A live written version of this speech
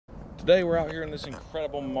Today we're out here in this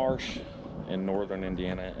incredible marsh in northern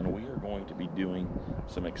Indiana, and we are going to be doing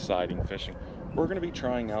some exciting fishing. We're going to be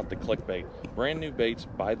trying out the CLICKBAIT, brand new baits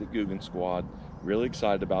by the Googan squad. Really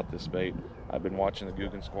excited about this bait. I've been watching the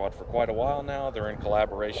Googan squad for quite a while now. They're in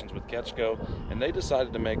collaborations with Catchco, and they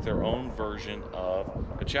decided to make their own version of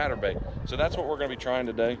a chatterbait. So that's what we're going to be trying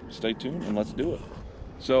today. Stay tuned and let's do it.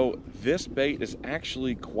 So this bait is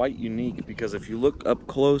actually quite unique because if you look up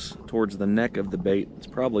close towards the neck of the bait, it's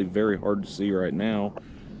probably very hard to see right now.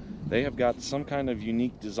 They have got some kind of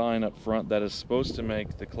unique design up front that is supposed to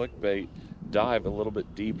make the CLICKBAIT dive a little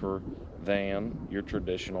bit deeper than your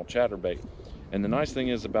traditional chatterbait. And the nice thing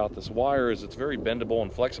is about this wire is it's very bendable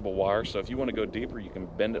and flexible wire, so if you want to go deeper, you can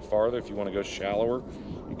bend it farther. If you want to go shallower,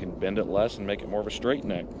 you can bend it less and make it more of a straight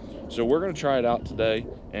neck. So we're going to try it out today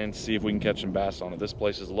and see if we can catch some bass on it. This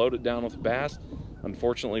place is loaded down with bass.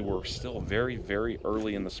 Unfortunately, we're still very, very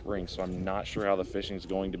early in the spring, so I'm not sure how the fishing is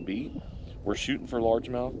going to be. We're shooting for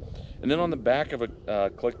largemouth. And then on the back of a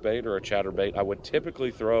CLICKBAIT or a chatterbait, I would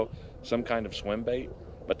typically throw some kind of swim bait,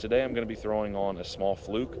 but today I'm going to be throwing on a small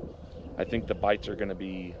fluke. I think the bites are going to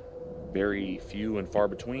be very few and far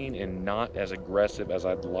between and not as aggressive as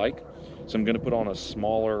I'd like. So I'm going to put on a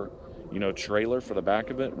smaller, trailer for the back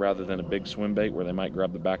of it rather than a big swim bait where they might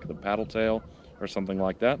grab the back of the paddle tail or something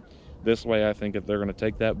like that. This way, I think if they're going to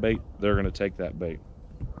take that bait, they're going to take that bait.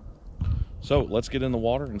 So let's get in the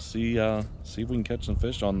water and see if we can catch some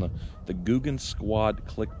fish on the Googan Squad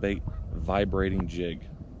CLICKBAIT Vibrating Jig.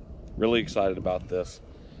 Really excited about this.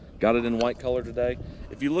 Got it in white color today.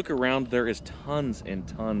 If you look around, there is tons and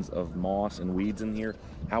tons of moss and weeds in here.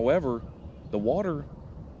 However, the water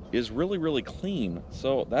is really, really clean.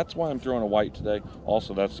 So that's why I'm throwing a white today.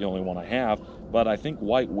 Also, that's the only one I have, but I think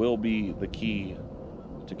white will be the key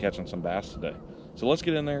to catching some bass today. So let's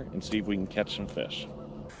get in there and see if we can catch some fish.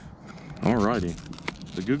 Alrighty,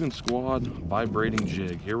 the Googan Squad Vibrating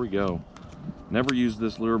Jig, here we go. Never used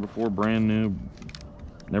this lure before, brand new.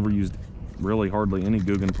 Never used really hardly any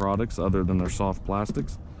Googan products other than their soft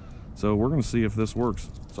plastics. So we're gonna see if this works.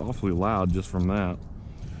 It's awfully loud just from that.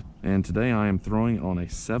 And today I am throwing on a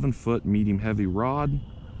 7-foot medium heavy rod,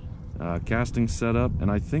 casting setup, and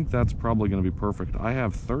I think that's probably gonna be perfect. I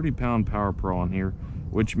have 30-pound Power Pro on here,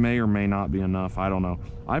 which may or may not be enough, I don't know.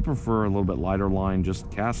 I prefer a little bit lighter line, just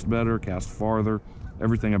cast better, cast farther.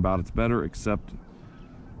 Everything about it's better, except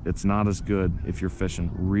it's not as good if you're fishing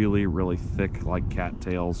really, really thick like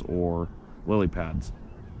cattails or lily pads.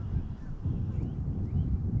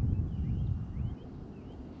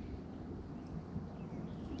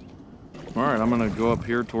 All right, I'm gonna go up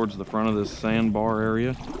here towards the front of this sandbar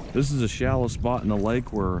area. This is a shallow spot in the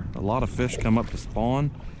lake where a lot of fish come up to spawn,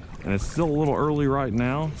 and it's still a little early right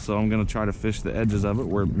now, so I'm gonna try to fish the edges of it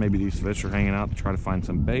where maybe these fish are hanging out to try to find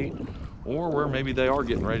some bait, or where maybe they are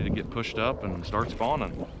getting ready to get pushed up and start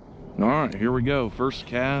spawning. All right, here we go. First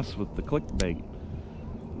cast with the CLICKBAIT.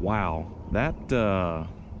 Wow, that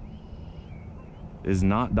is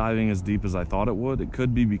not diving as deep as I thought it would. It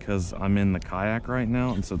could be because I'm in the kayak right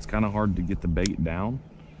now, and so it's kind of hard to get the bait down.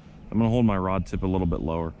 I'm gonna hold my rod tip a little bit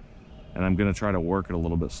lower, and I'm gonna try to work it a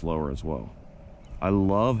little bit slower as well. I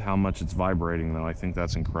love how much it's vibrating though. I think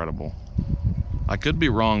that's incredible. I could be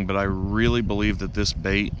wrong, but I really believe that this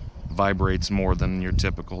bait vibrates more than your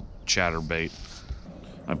typical chatterbait.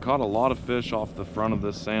 I've caught a lot of fish off the front of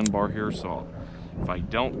this sandbar here, so if I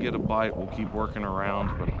don't get a bite, we'll keep working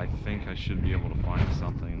around, but I think I should be able to find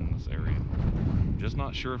something in this area. I'm just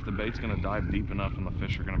not sure if the bait's gonna dive deep enough and the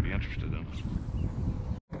fish are gonna be interested in it.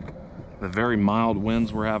 The very mild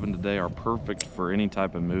winds we're having today are perfect for any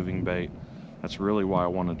type of moving bait. That's really why I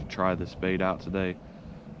wanted to try this bait out today.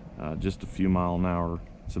 Just a few mile an hour.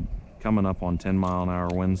 So coming up on 10-mile-an-hour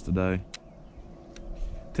winds today.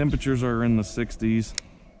 Temperatures are in the 60s.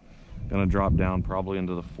 Gonna drop down probably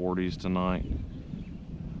into the 40s tonight.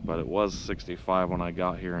 But it was 65 when I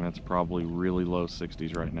got here, and it's probably really low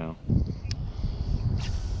 60s right now.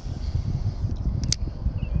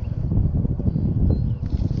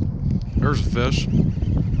 There's a fish.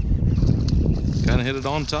 Kind of hit it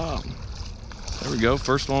on top. There we go,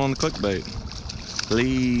 first one on the CLICKBAIT.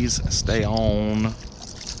 Please stay on.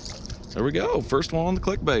 There we go, first one on the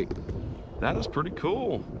CLICKBAIT. That is pretty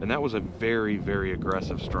cool. And that was a very, very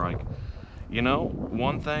aggressive strike. You know,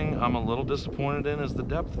 one thing I'm a little disappointed in is the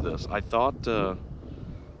depth of this. I thought,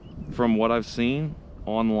 from what I've seen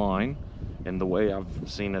online and the way I've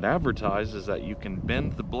seen it advertised, is that you can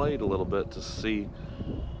bend the blade a little bit to see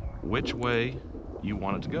which way you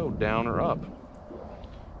want it to go, down or up.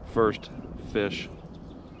 First fish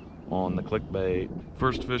on the CLICKBAIT.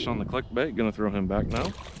 First fish on the CLICKBAIT, gonna throw him back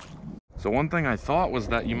now. So one thing I thought was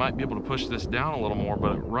that you might be able to push this down a little more,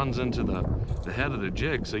 but it runs into the head of the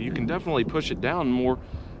jig. So you can definitely push it down more.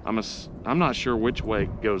 I'm not sure which way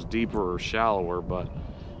it goes, deeper or shallower, but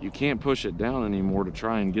you can't push it down anymore to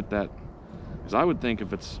try and get that. Because I would think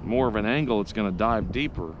if it's more of an angle, it's gonna dive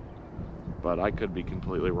deeper. But I could be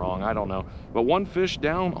completely wrong, I don't know. But one fish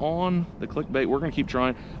down on the CLICKBAIT, we're gonna keep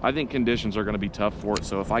trying. I think conditions are gonna be tough for it,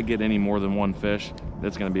 so if I get any more than one fish,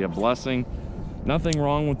 that's gonna be a blessing. Nothing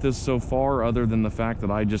wrong with this so far other than the fact that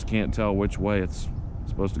I just can't tell which way it's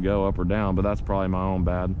supposed to go, up or down, but that's probably my own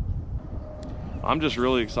bad. I'm just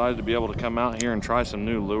really excited to be able to come out here and try some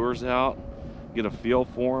new lures out, get a feel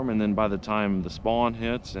for them, and then by the time the spawn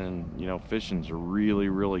hits and, you know, fishing's really,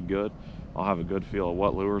 really good, I'll have a good feel of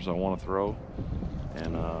what lures I want to throw,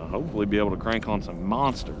 and hopefully be able to crank on some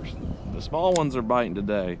monsters. The small ones are biting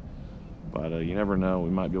today, but you never know, we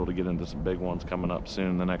might be able to get into some big ones coming up soon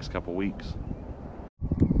in the next couple weeks.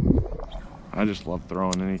 I just love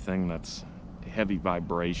throwing anything that's heavy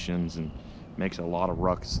vibrations and makes a lot of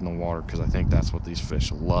ruckus in the water, because I think that's what these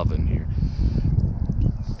fish love in here.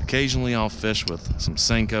 Occasionally I'll fish with some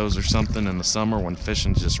Senkos or something in the summer when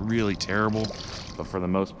fishing's just really terrible, but for the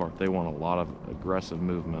most part they want a lot of aggressive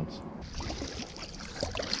movements.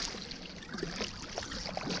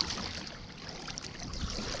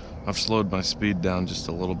 I've slowed my speed down just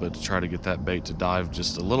a little bit to try to get that bait to dive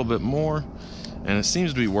just a little bit more, and it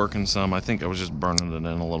seems to be working some. I think I was just burning it in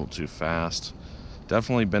a little too fast.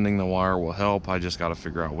 Definitely bending the wire will help. I just got to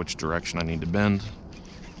figure out which direction I need to bend.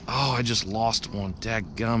 Oh, I just lost one.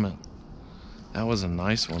 Dadgummit. That was a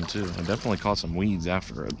nice one too. I definitely caught some weeds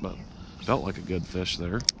after it, but felt like a good fish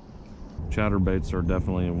there. Chatterbaits are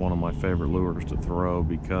definitely one of my favorite lures to throw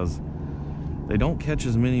because they don't catch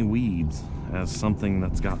as many weeds as something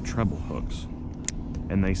that's got treble hooks.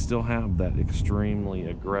 And they still have that extremely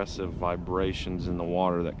aggressive vibrations in the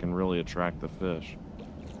water that can really attract the fish.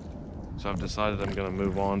 So I've decided I'm going to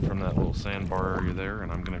move on from that little sandbar area there,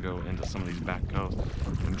 and I'm going to go into some of these back coves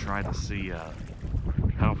and try to see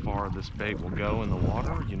how far this bait will go in the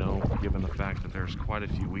water, you know, given the fact that there's quite a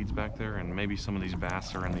few weeds back there, and maybe some of these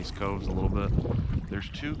bass are in these coves a little bit. There's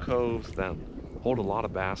two coves that hold a lot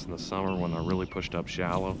of bass in the summer when they're really pushed up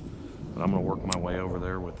shallow, but I'm going to work my way over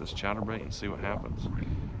there with this chatterbait and see what happens.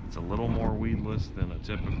 It's a little more weedless than a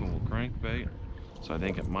typical crankbait, so I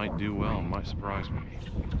think it might do well and might surprise me.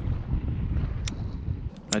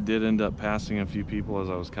 I did end up passing a few people as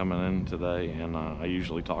I was coming in today, and I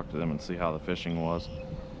usually talk to them and see how the fishing was,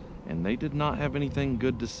 and they did not have anything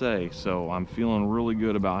good to say, so I'm feeling really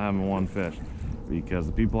good about having one fish because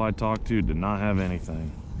the people I talked to did not have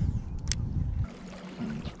anything.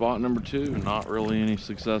 Spot number 2, not really any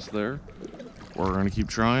success there. We're going to keep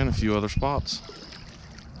trying a few other spots.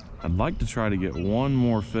 I'd like to try to get one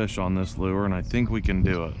more fish on this lure, and I think we can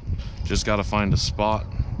do it. Just got to find a spot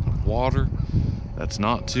of water that's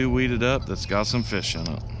not too weeded up, that's got some fish in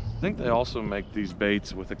it. I think they also make these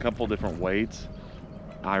baits with a couple different weights.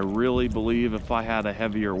 I really believe if I had a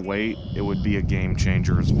heavier weight, it would be a game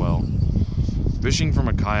changer as well. Fishing from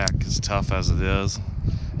a kayak is tough as it is.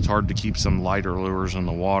 It's hard to keep some lighter lures in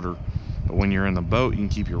the water, but when you're in the boat, you can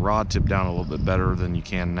keep your rod tip down a little bit better than you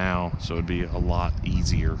can now, so it'd be a lot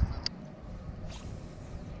easier.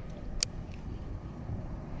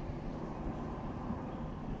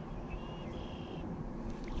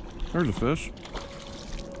 There's a fish.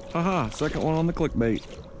 Haha, second one on the CLICKBAIT.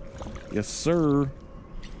 Yes, sir.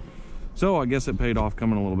 So I guess it paid off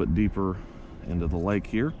coming a little bit deeper into the lake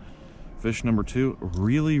here. Fish number 2,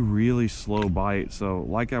 really, really slow bite. So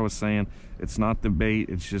like I was saying, it's not the bait,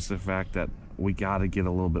 it's just the fact that we gotta get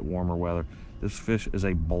a little bit warmer weather. This fish is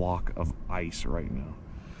a block of ice right now.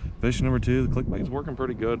 Fish number 2, the CLICKBAIT's working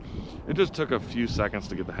pretty good. It just took a few seconds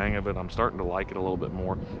to get the hang of it. I'm starting to like it a little bit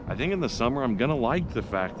more. I think in the summer, I'm gonna like the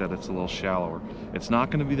fact that it's a little shallower. It's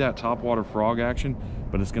not gonna be that topwater frog action,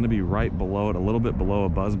 but it's gonna be right below it, a little bit below a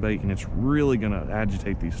buzzbait, and it's really gonna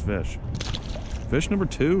agitate these fish. Fish number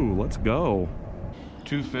 2, let's go.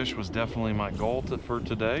 2 fish was definitely my goal for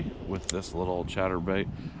today with this little chatterbait.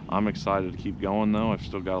 I'm excited to keep going though. I've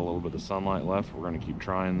still got a little bit of sunlight left. We're gonna keep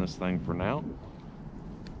trying this thing for now.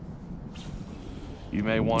 You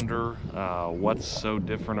may wonder what's so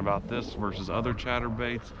different about this versus other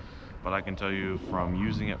chatterbaits, but I can tell you from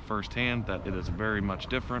using it firsthand that it is very much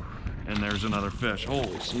different. And there's another fish.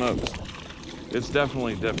 Holy smokes. It's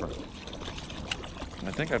definitely different.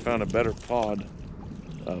 I think I found a better pod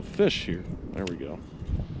of fish here. There we go.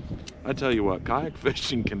 I tell you what, kayak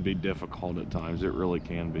fishing can be difficult at times. It really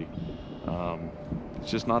can be. It's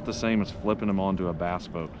just not the same as flipping them onto a bass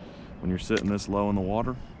boat. When you're sitting this low in the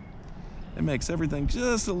water, it makes everything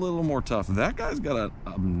just a little more tough. That guy's got an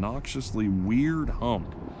obnoxiously weird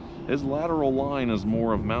hump. His lateral line is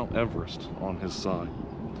more of Mount Everest on his side.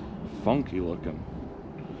 Funky looking.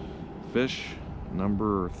 Fish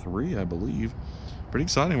number 3, I believe. Pretty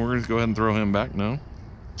exciting. We're going to go ahead and throw him back now.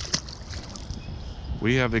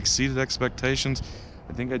 We have exceeded expectations.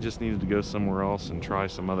 I think I just needed to go somewhere else and try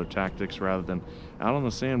some other tactics rather than out on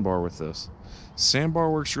the sandbar with this.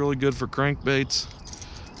 Sandbar works really good for crankbaits,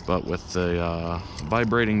 but with the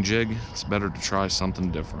vibrating jig, it's better to try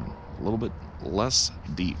something different. A little bit less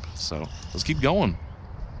deep. So let's keep going.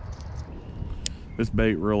 This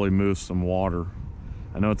bait really moves some water.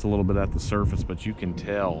 I know it's a little bit at the surface, but you can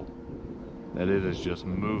tell that it is just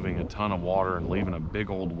moving a ton of water and leaving a big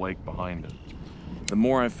old wake behind it. The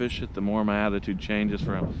more I fish it, the more my attitude changes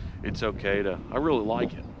from it's okay to I really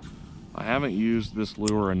like it. I haven't used this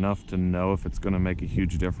lure enough to know if it's going to make a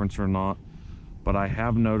huge difference or not, but I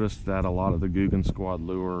have noticed that a lot of the Googan Squad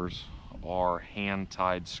lures are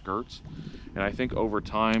hand-tied skirts, and I think over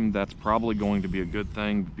time that's probably going to be a good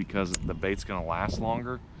thing because the bait's going to last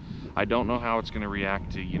longer. I don't know how it's going to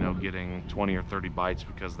react to, you know, getting 20 or 30 bites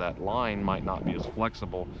because that line might not be as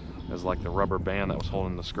flexible as like the rubber band that was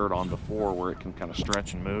holding the skirt on before, where it can kind of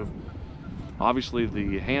stretch and move. Obviously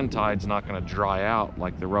the hand tied's not going to dry out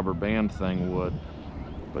like the rubber band thing would,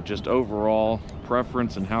 but just overall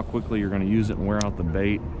preference and how quickly you're going to use it and wear out the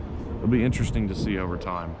bait, it'll be interesting to see over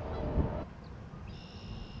time.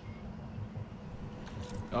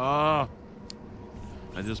 Ah,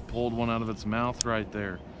 I just pulled one out of its mouth right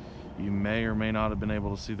there. You may or may not have been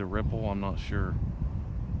able to see the ripple, I'm not sure.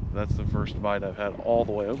 That's the first bite I've had all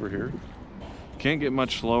the way over here. Can't get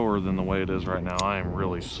much slower than the way it is right now. I am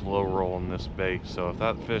really slow rolling this bait, so if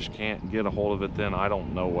that fish can't get a hold of it, then I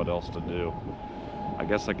don't know what else to do. I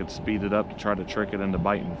guess I could speed it up to try to trick it into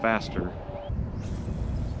biting faster.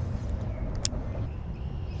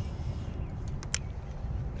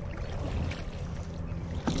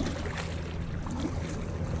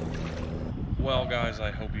 Well guys,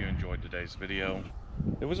 I hope you enjoyed today's video.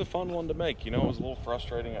 It was a fun one to make. You know, it was a little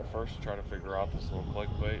frustrating at first to try to figure out this little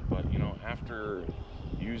clickbait, but you know, after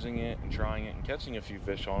using it and trying it and catching a few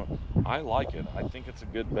fish on it, I like it. I think it's a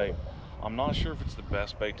good bait. I'm not sure if it's the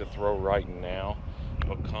best bait to throw right now,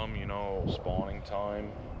 but come, you know, spawning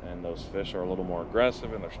time and those fish are a little more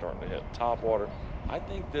aggressive and they're starting to hit top water, I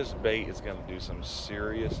think this bait is going to do some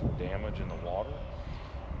serious damage in the water.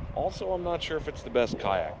 Also, I'm not sure if it's the best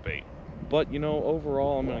kayak bait. But, you know,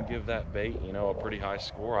 overall, I'm going to give that bait, you know, a pretty high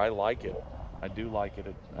score. I like it. I do like it.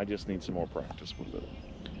 I just need some more practice with it.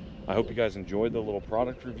 I hope you guys enjoyed the little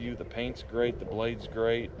product review. The paint's great. The blade's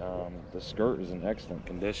great. The skirt is in excellent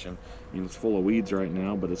condition. I mean, it's full of weeds right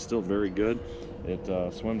now, but it's still very good. It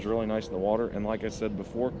swims really nice in the water. And like I said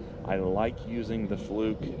before, I like using the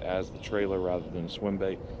fluke as the trailer rather than a swim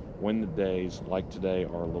bait when the days like today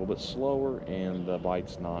are a little bit slower and the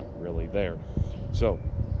bite's not really there. So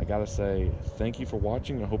I gotta say thank you for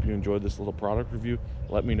watching. I hope you enjoyed this little product review.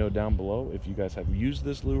 Let me know down below if you guys have used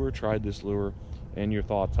this lure, tried this lure, and your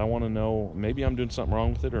thoughts. I want to know, maybe I'm doing something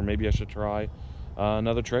wrong with it, or maybe I should try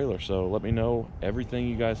another trailer. So let me know everything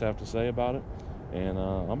you guys have to say about it, and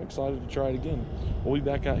I'm excited to try it again. We'll be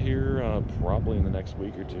back out here probably in the next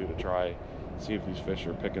week or two to try see if these fish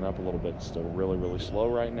are picking up a little bit. It's still really slow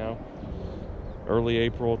right now. Early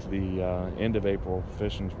April to the end of April,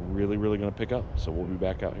 fishing's really going to pick up. So we'll be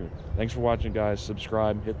back out here. Thanks for watching, guys.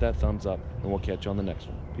 Subscribe, hit that thumbs up, and we'll catch you on the next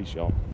one. Peace, y'all.